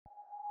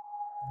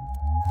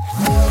Welcome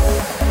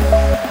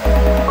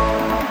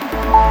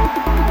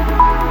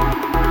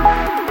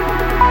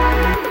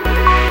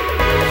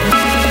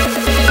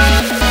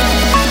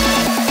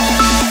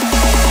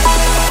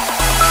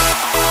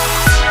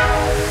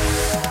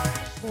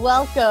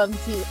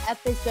to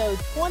episode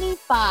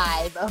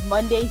 25 of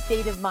Monday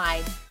State of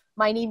Mind.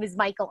 My name is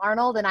Michael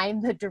Arnold, and I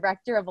am the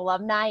Director of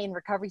Alumni and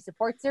Recovery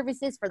Support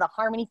Services for the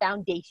Harmony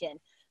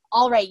Foundation.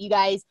 All right, you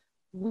guys,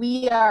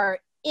 we are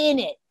in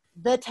it,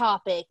 the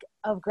topic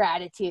of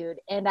gratitude.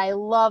 And I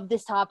love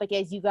this topic,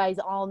 as you guys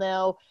all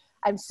know.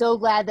 I'm so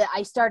glad that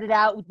I started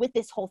out with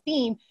this whole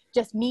theme,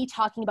 just me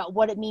talking about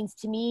what it means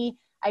to me.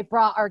 I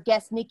brought our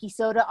guest, Nikki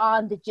Soda,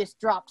 on that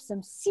just dropped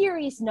some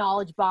serious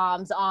knowledge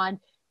bombs on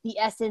the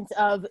essence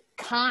of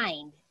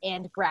kind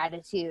and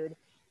gratitude.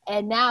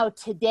 And now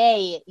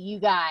today, you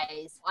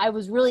guys, I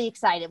was really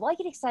excited. Well, I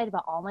get excited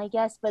about all my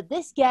guests, but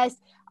this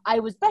guest I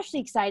was especially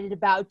excited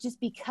about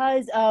just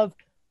because of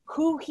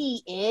who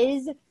he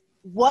is,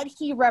 what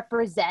he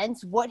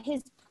represents, what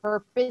his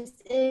purpose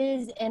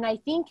is. And I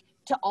think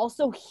to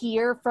also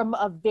hear from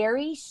a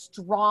very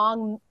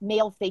strong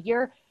male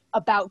figure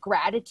about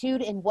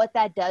gratitude and what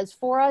that does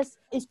for us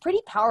is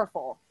pretty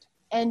powerful.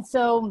 And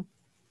so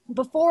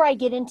before I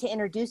get into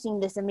introducing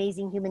this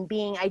amazing human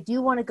being, I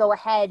do want to go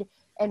ahead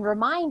and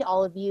remind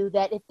all of you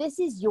that if this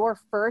is your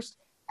first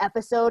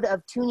episode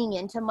of tuning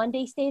into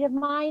Monday State of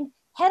Mind,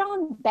 head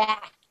on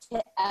back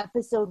to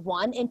episode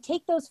 1 and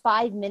take those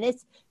 5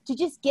 minutes to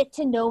just get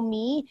to know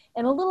me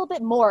and a little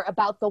bit more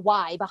about the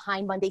why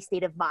behind Monday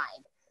State of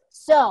Mind.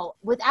 So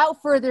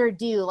without further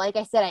ado, like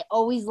I said, I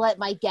always let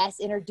my guests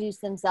introduce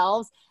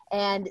themselves,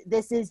 and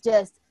this is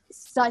just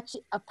such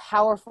a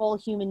powerful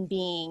human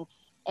being.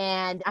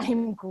 And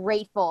I'm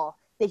grateful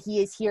that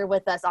he is here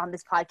with us on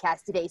this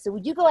podcast today. So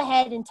would you go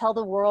ahead and tell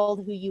the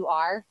world who you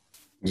are?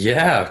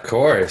 Yeah, of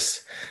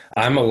course.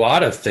 I'm a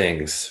lot of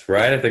things,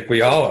 right? I think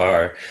we all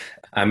are.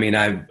 I mean,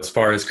 as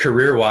far as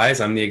career-wise,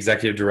 I'm the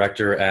executive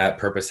director at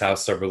Purpose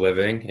House Sober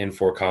Living in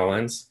Fort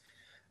Collins.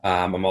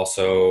 I'm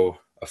also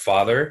a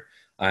father.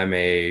 I'm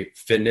a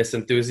fitness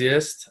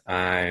enthusiast.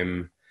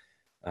 I'm,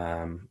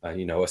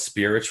 a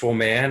spiritual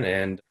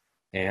man.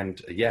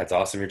 And yeah, it's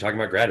awesome you're talking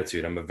about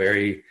gratitude. I'm a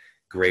very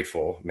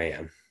grateful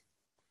man.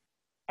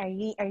 Are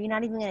you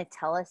not even going to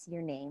tell us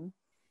your name?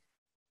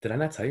 Did I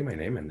not tell you my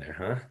name in there,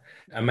 huh?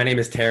 My name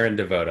is Taryn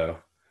Devoto.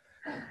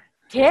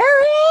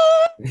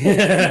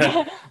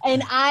 Taryn!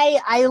 And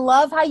I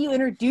love how you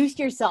introduced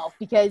yourself,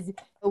 because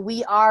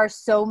we are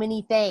so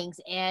many things.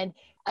 And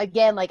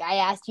again, like I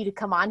asked you to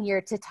come on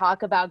here to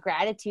talk about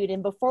gratitude.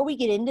 And before we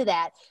get into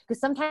that,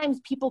 because sometimes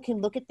people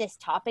can look at this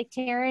topic,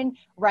 Taryn,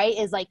 right,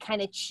 as like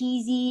kind of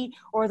cheesy,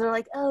 or they're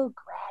like, oh,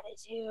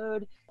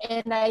 gratitude.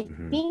 And I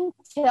think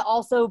to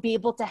also be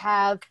able to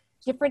have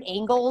different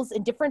angles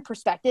and different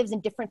perspectives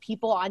and different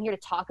people on here to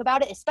talk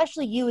about it,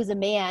 especially you as a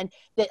man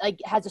that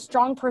like has a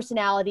strong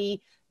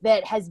personality,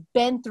 that has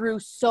been through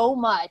so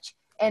much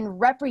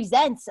and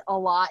represents a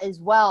lot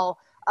as well.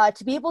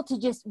 To be able to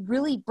just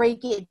really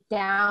break it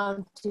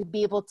down, to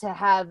be able to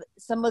have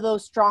some of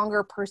those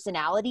stronger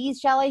personalities,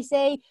 shall I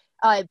say,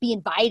 be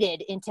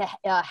invited into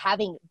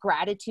having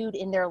gratitude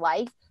in their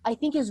life, I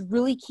think is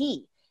really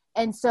key.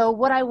 And so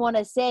what I want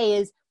to say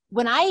is,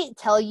 when I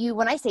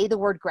say the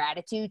word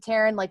gratitude,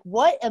 Taryn, like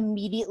what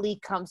immediately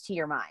comes to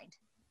your mind?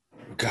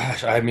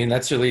 Gosh, I mean,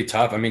 that's really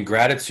tough. I mean,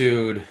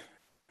 gratitude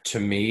to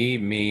me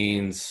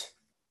means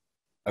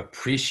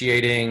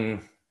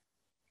appreciating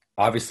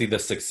obviously the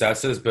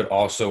successes, but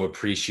also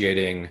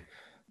appreciating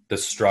the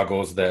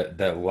struggles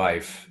that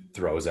life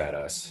throws at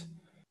us.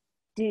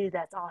 Dude,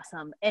 that's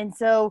awesome. And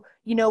so,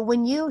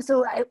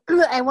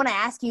 I want to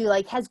ask you,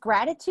 like, has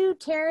gratitude,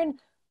 Taryn,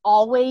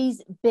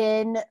 always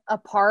been a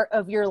part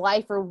of your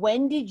life, or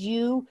when did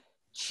you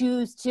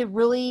choose to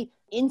really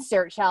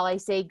insert, shall I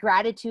say,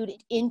 gratitude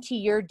into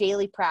your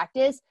daily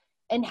practice,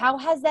 and how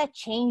has that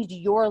changed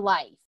your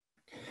life?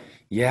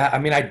 Yeah, I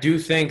mean, I do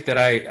think that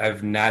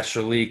I've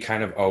naturally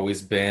kind of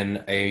always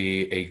been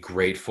a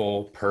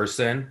grateful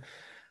person.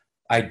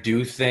 I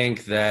do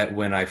think that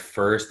when I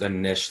first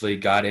initially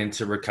got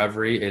into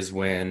recovery is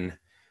when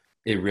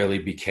it really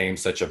became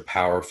such a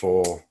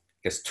powerful, I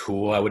guess,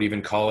 tool, I would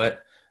even call it,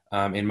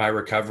 in my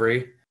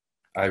recovery.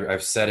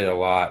 I've said it a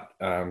lot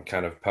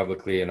kind of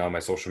publicly and on my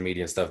social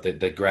media and stuff,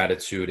 that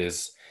gratitude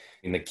is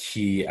the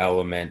key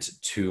element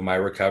to my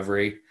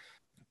recovery,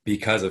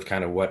 because of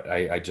kind of what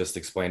I just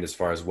explained as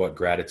far as what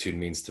gratitude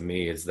means to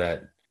me, is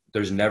that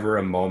there's never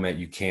a moment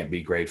you can't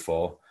be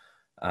grateful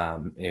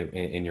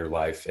in your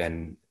life.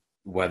 And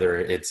whether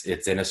it's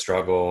in a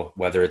struggle,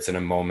 whether it's in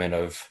a moment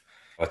of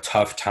a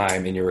tough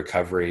time in your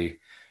recovery,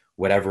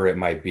 whatever it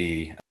might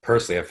be,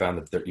 personally, I found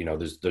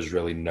that there's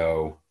really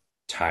no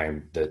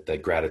time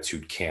that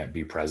gratitude can't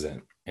be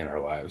present in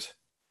our lives.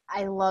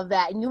 I love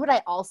that. And you know what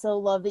I also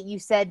love that you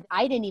said,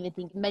 I didn't even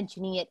think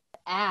mentioning it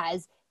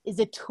as, is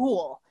a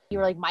tool. You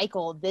were like,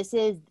 Michael, this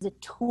is the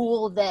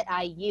tool that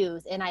I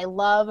use. And I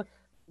love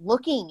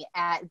looking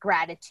at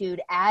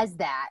gratitude as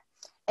that.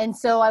 And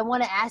so I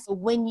want to ask,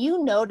 when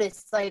you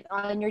notice, like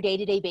on your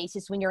day-to-day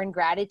basis, when you're in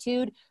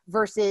gratitude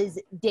versus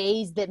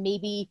days that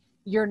maybe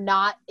you're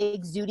not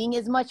exuding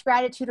as much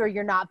gratitude or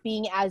you're not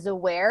being as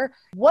aware,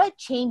 what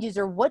changes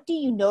or what do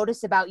you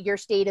notice about your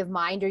state of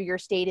mind or your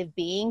state of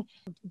being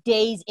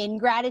days in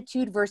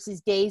gratitude versus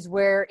days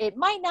where it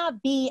might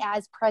not be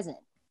as present?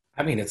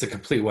 I mean, it's a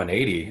complete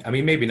 180. I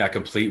mean, maybe not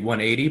complete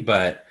 180,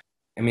 but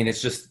I mean,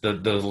 it's just the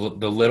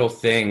little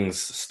things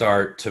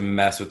start to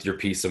mess with your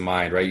peace of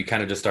mind, right? You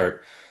kind of just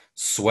start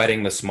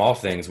sweating the small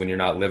things when you're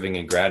not living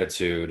in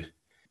gratitude.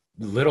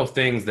 Little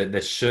things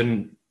that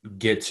shouldn't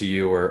get to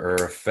you or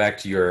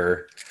affect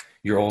your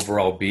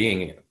overall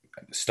being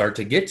start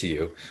to get to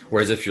you.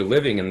 Whereas if you're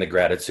living in the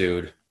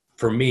gratitude,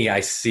 for me, I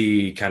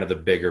see kind of the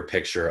bigger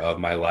picture of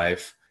my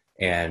life,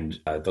 and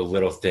the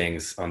little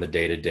things on the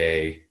day to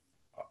day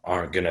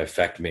aren't going to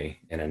affect me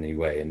in any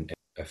way and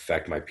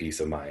affect my peace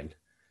of mind.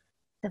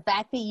 The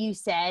fact that you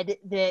said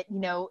that, you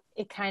know,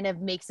 it kind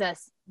of makes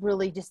us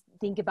really just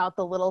think about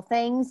the little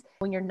things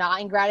when you're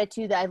not in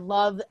gratitude. I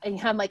love, and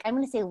I'm like, I'm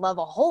going to say love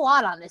a whole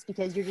lot on this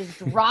because you're just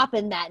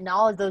dropping that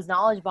knowledge, those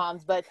knowledge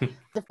bombs. But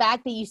the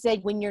fact that you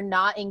said when you're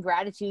not in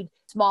gratitude,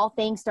 small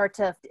things start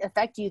to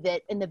affect you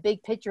that in the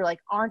big picture, like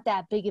aren't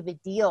that big of a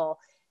deal.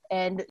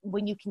 And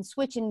when you can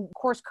switch and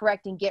course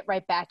correct and get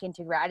right back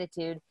into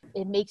gratitude,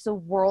 it makes a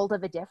world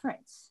of a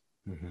difference.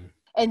 Mm-hmm.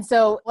 And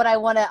so what I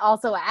want to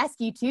also ask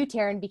you too,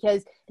 Taryn,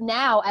 because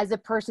now as a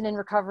person in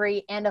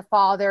recovery and a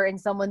father and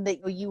someone that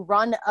you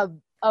run a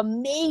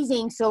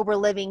amazing sober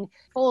living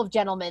full of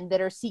gentlemen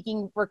that are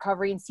seeking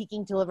recovery and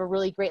seeking to live a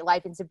really great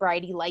life in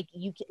sobriety like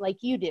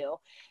you do.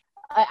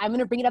 I'm going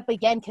to bring it up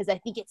again because I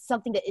think it's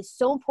something that is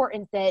so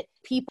important that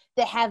people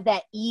that have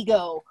that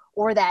ego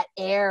or that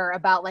air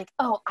about like,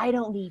 oh, I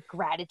don't need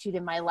gratitude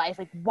in my life.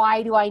 Like,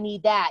 why do I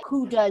need that?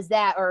 Who does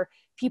that? Or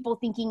people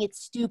thinking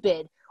it's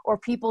stupid, or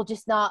people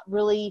just not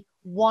really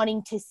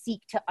wanting to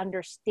seek to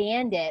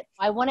understand it.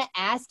 I want to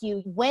ask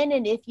you, when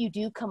and if you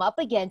do come up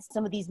against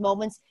some of these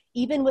moments,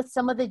 even with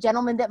some of the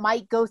gentlemen that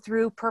might go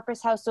through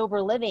Purpose House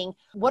Sober Living,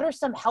 what are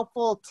some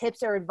helpful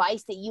tips or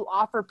advice that you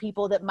offer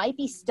people that might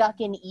be stuck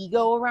in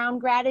ego around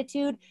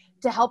gratitude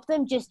to help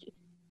them just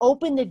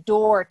open the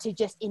door to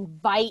just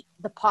invite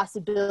the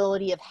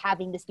possibility of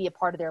having this be a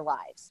part of their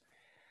lives?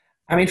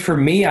 I mean, for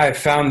me, I've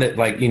found that,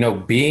 like, you know,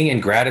 being in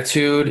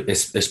gratitude,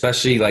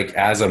 especially like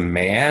as a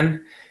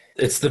man,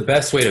 it's the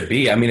best way to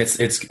be. I mean,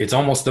 it's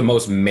almost the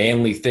most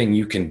manly thing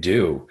you can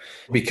do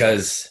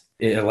because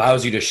it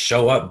allows you to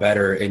show up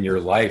better in your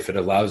life. It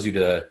allows you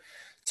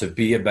to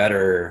be a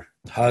better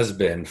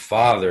husband,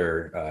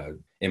 father,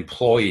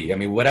 employee. I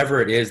mean,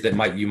 whatever it is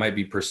that you might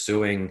be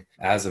pursuing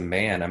as a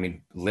man. I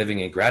mean,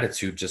 living in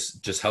gratitude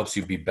just helps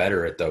you be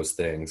better at those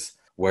things.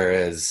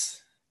 Whereas,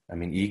 I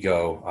mean,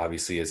 ego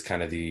obviously is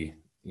kind of the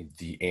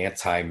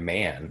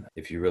anti-man,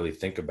 if you really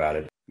think about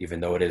it, even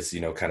though it is, you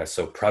know, kind of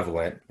so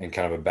prevalent and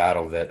kind of a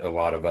battle that a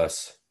lot of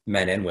us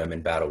men and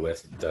women battle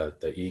with,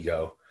 the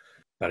ego.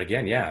 But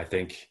again, yeah, I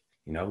think,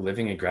 you know,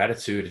 living in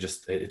gratitude,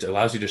 it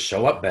allows you to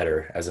show up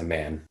better as a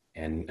man.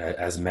 And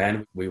as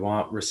men, we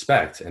want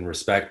respect, and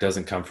respect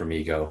doesn't come from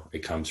ego. It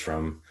comes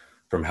from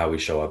how we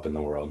show up in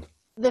the world.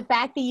 The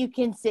fact that you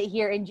can sit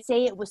here and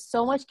say it with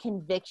so much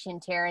conviction,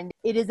 Taryn,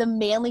 it is a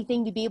manly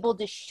thing to be able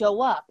to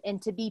show up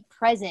and to be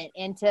present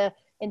and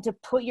to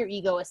put your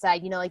ego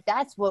aside. You know, like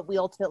that's what we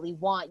ultimately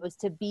want, was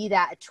to be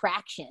that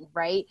attraction,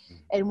 right?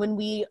 Mm-hmm. And when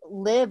we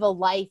live a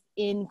life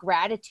in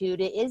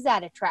gratitude, it is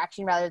that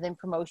attraction rather than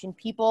promotion.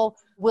 People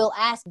will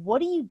ask,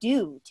 what do you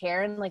do,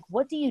 Taryn? Like,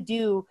 what do you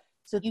do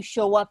so you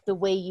show up the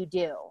way you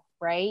do,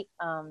 right?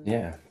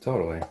 Yeah,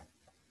 totally.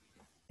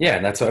 Yeah,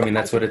 and that's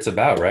what it's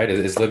about, right?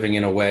 Is living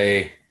in a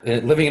way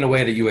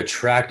that you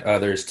attract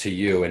others to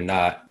you, and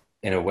not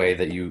in a way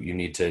that you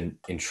need to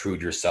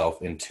intrude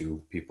yourself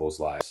into people's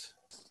lives.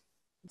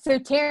 So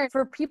Taryn,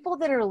 for people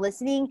that are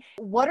listening,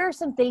 what are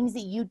some things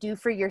that you do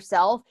for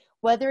yourself,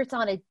 whether it's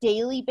on a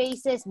daily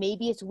basis,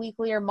 maybe it's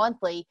weekly or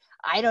monthly?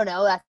 I don't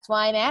know. That's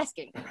why I'm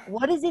asking.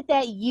 What is it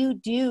that you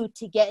do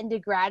to get into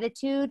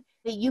gratitude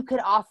that you could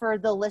offer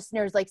the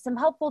listeners, like some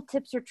helpful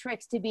tips or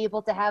tricks to be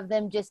able to have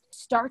them just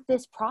start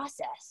this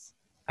process?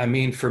 I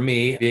mean, for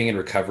me, being in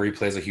recovery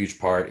plays a huge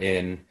part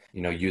in,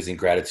 you know, using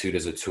gratitude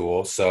as a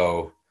tool.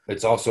 So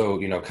it's also,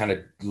 you know, kind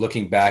of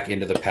looking back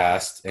into the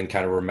past and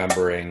kind of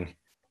remembering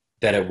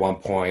that at one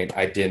point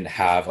I didn't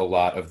have a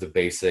lot of the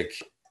basic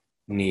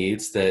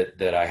needs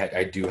that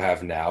I do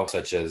have now,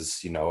 such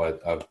as, you know,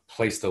 a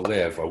place to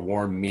live, a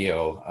warm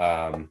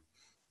meal,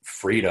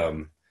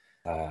 freedom,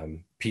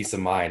 peace of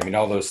mind. I mean,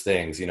 all those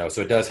things, you know,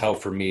 so it does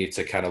help for me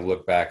to kind of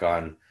look back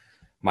on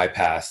my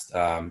past,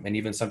 and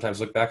even sometimes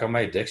look back on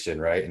my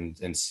addiction, right?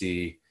 And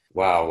see,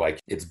 wow,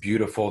 like it's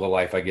beautiful the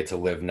life I get to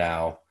live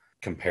now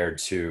compared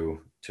to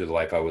the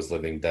life I was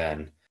living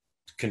then.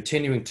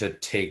 Continuing to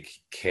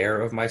take care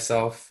of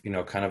myself, you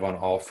know, kind of on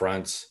all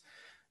fronts,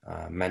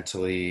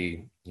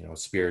 mentally, you know,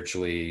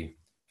 spiritually,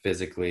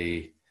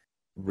 physically,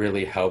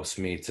 really helps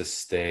me to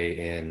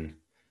stay in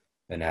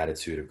an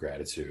attitude of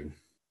gratitude.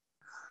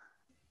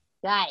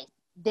 Guys,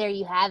 There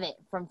you have it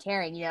from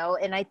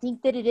Taryn, and I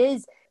think that it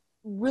is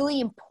really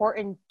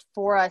important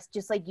for us,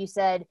 just like you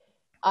said,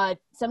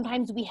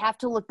 sometimes we have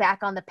to look back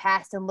on the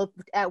past and look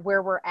at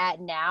where we're at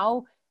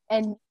now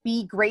and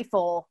be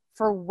grateful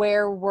for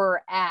where we're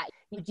at.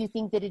 Do you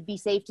think that it'd be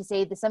safe to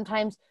say that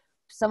sometimes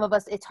some of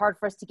us, it's hard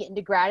for us to get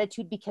into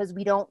gratitude because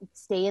we don't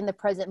stay in the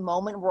present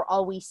moment? We're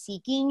always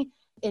seeking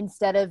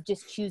instead of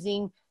just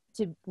choosing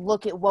to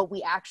look at what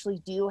we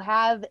actually do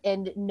have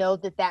and know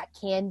that that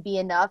can be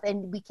enough,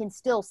 and we can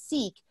still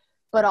seek,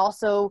 but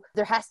also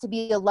there has to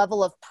be a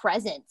level of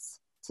presence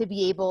to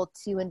be able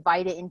to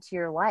invite it into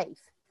your life.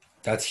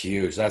 That's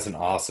huge. That's an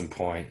awesome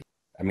point.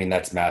 I mean,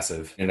 that's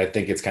massive. And I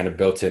think it's kind of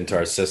built into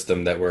our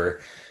system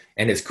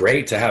and it's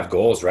great to have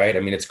goals, right? I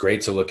mean, it's great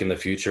to look in the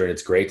future, and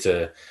it's great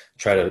to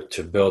try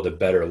to build a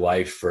better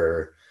life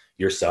for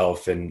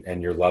yourself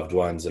and your loved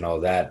ones and all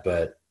that.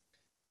 But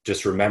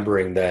just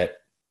remembering that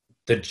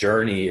the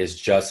journey is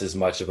just as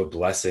much of a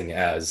blessing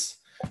as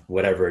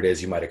whatever it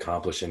is you might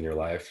accomplish in your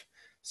life.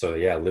 So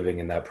yeah, living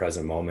in that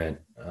present moment,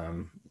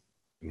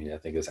 I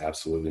think is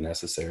absolutely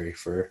necessary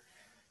for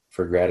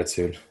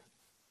gratitude.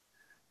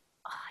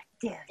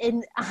 Yeah.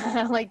 And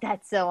I'm like,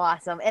 that's so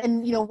awesome.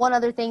 And, one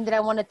other thing that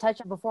I want to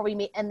touch on before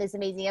we end this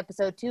amazing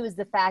episode too, is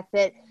the fact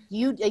that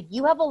you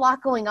have a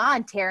lot going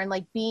on, Taryn,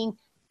 like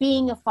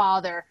being a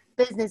father,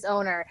 business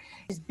owner,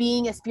 just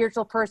being a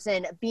spiritual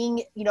person,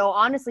 being,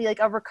 honestly, like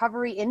a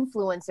recovery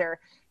influencer.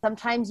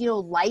 Sometimes,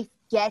 life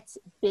gets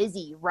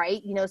busy,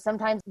 right?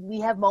 Sometimes we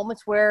have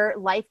moments where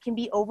life can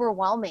be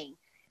overwhelming.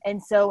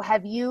 And so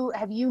have you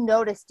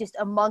noticed, just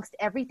amongst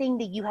everything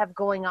that you have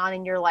going on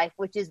in your life,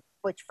 which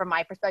from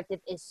my perspective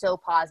is so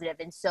positive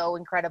and so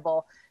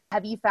incredible,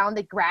 have you found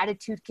that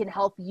gratitude can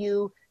help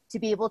you to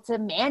be able to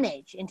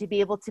manage and to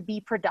be able to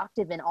be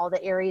productive in all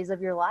the areas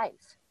of your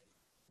life?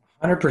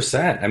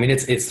 100%. I mean,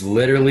 it's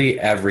literally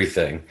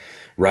everything,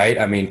 right?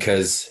 I mean,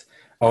 because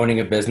owning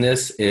a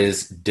business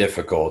is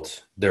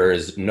difficult. There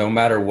is, no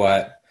matter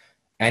what,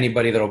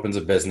 anybody that opens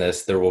a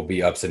business, there will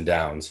be ups and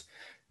downs.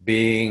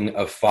 Being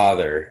a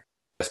father,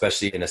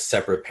 especially in a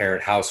separate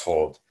parent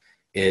household,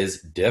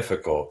 is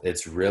difficult.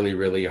 It's really,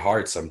 really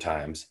hard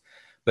sometimes,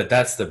 but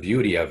that's the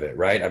beauty of it,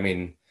 right? I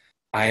mean,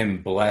 I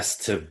am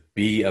blessed to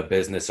be a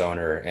business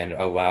owner and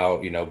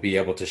be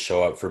able to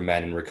show up for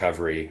men in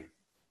recovery.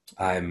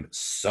 I'm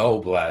so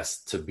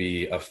blessed to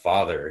be a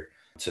father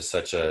to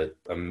such a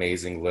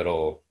amazing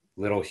little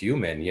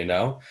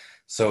human.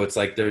 So it's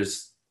like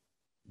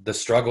the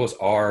struggles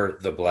are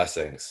the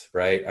blessings,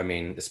 right? I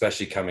mean,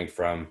 especially coming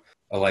from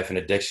a life in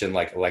addiction,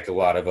 like a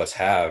lot of us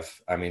have.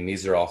 I mean,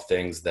 these are all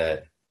things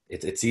that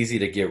it's easy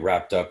to get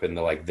wrapped up in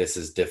this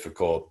is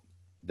difficult,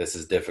 but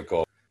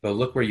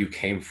look where you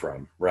came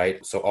from,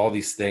 right? So all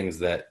these things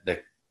that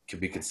could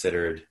be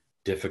considered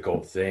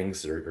difficult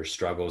things or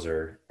struggles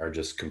are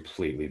just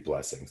completely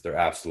blessings. They're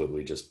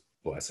absolutely just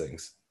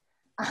blessings.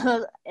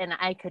 And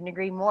I couldn't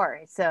agree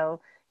more.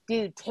 So,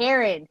 dude,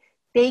 Taryn,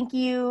 thank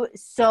you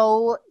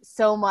so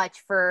much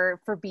for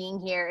being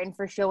here and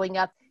for showing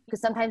up.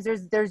 Because sometimes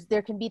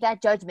there can be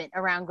that judgment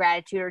around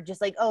gratitude, or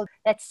just like, oh,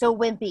 that's so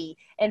wimpy.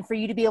 And for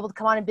you to be able to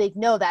come on and be like,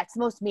 no, that's the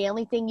most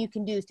manly thing you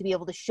can do, is to be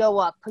able to show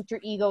up, put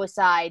your ego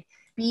aside,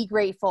 be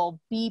grateful,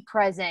 be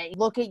present,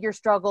 look at your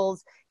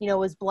struggles,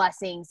 as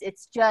blessings.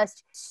 It's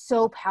just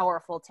so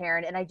powerful,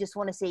 Taryn. And I just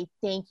want to say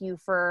thank you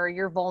for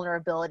your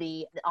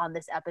vulnerability on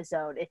this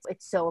episode.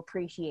 It's so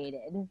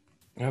appreciated.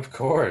 Of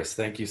course.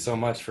 Thank you so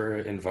much for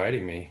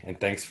inviting me. And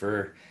thanks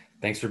for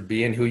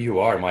being who you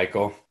are,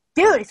 Michael.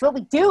 Dude, it's what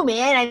we do,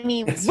 man. I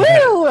mean, That's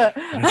woo!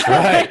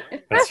 Right.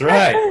 That's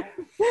right.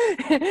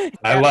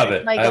 I love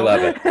it. I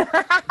love it.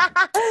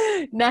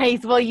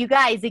 Nice. Well, you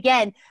guys,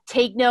 again,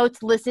 take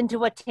notes, listen to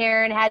what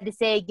Taryn had to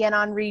say again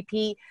on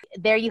repeat.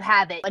 There you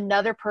have it.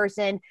 Another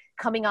person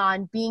coming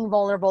on, being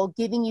vulnerable,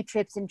 giving you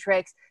tips and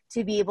tricks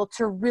to be able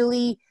to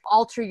really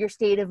alter your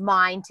state of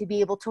mind, to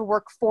be able to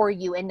work for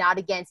you and not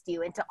against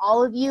you. And to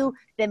all of you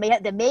that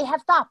may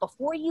have thought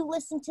before you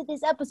listened to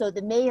this episode,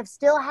 that may have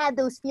still had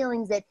those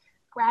feelings that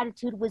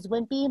gratitude was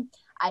wimpy,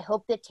 I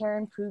hope that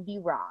Taryn proved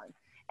you wrong.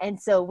 And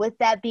so with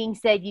that being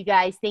said, you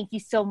guys, thank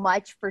you so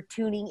much for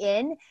tuning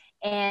in.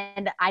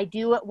 And I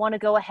do want to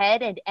go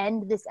ahead and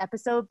end this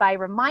episode by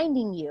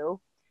reminding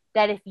you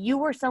that if you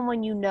or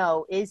someone you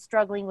know is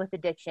struggling with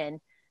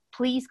addiction,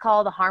 please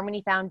call the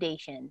Harmony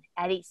Foundation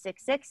at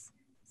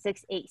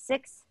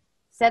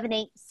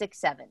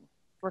 866-686-7867.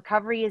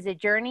 Recovery is a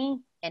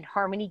journey, and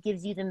Harmony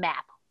gives you the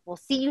map. We'll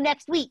see you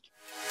next week.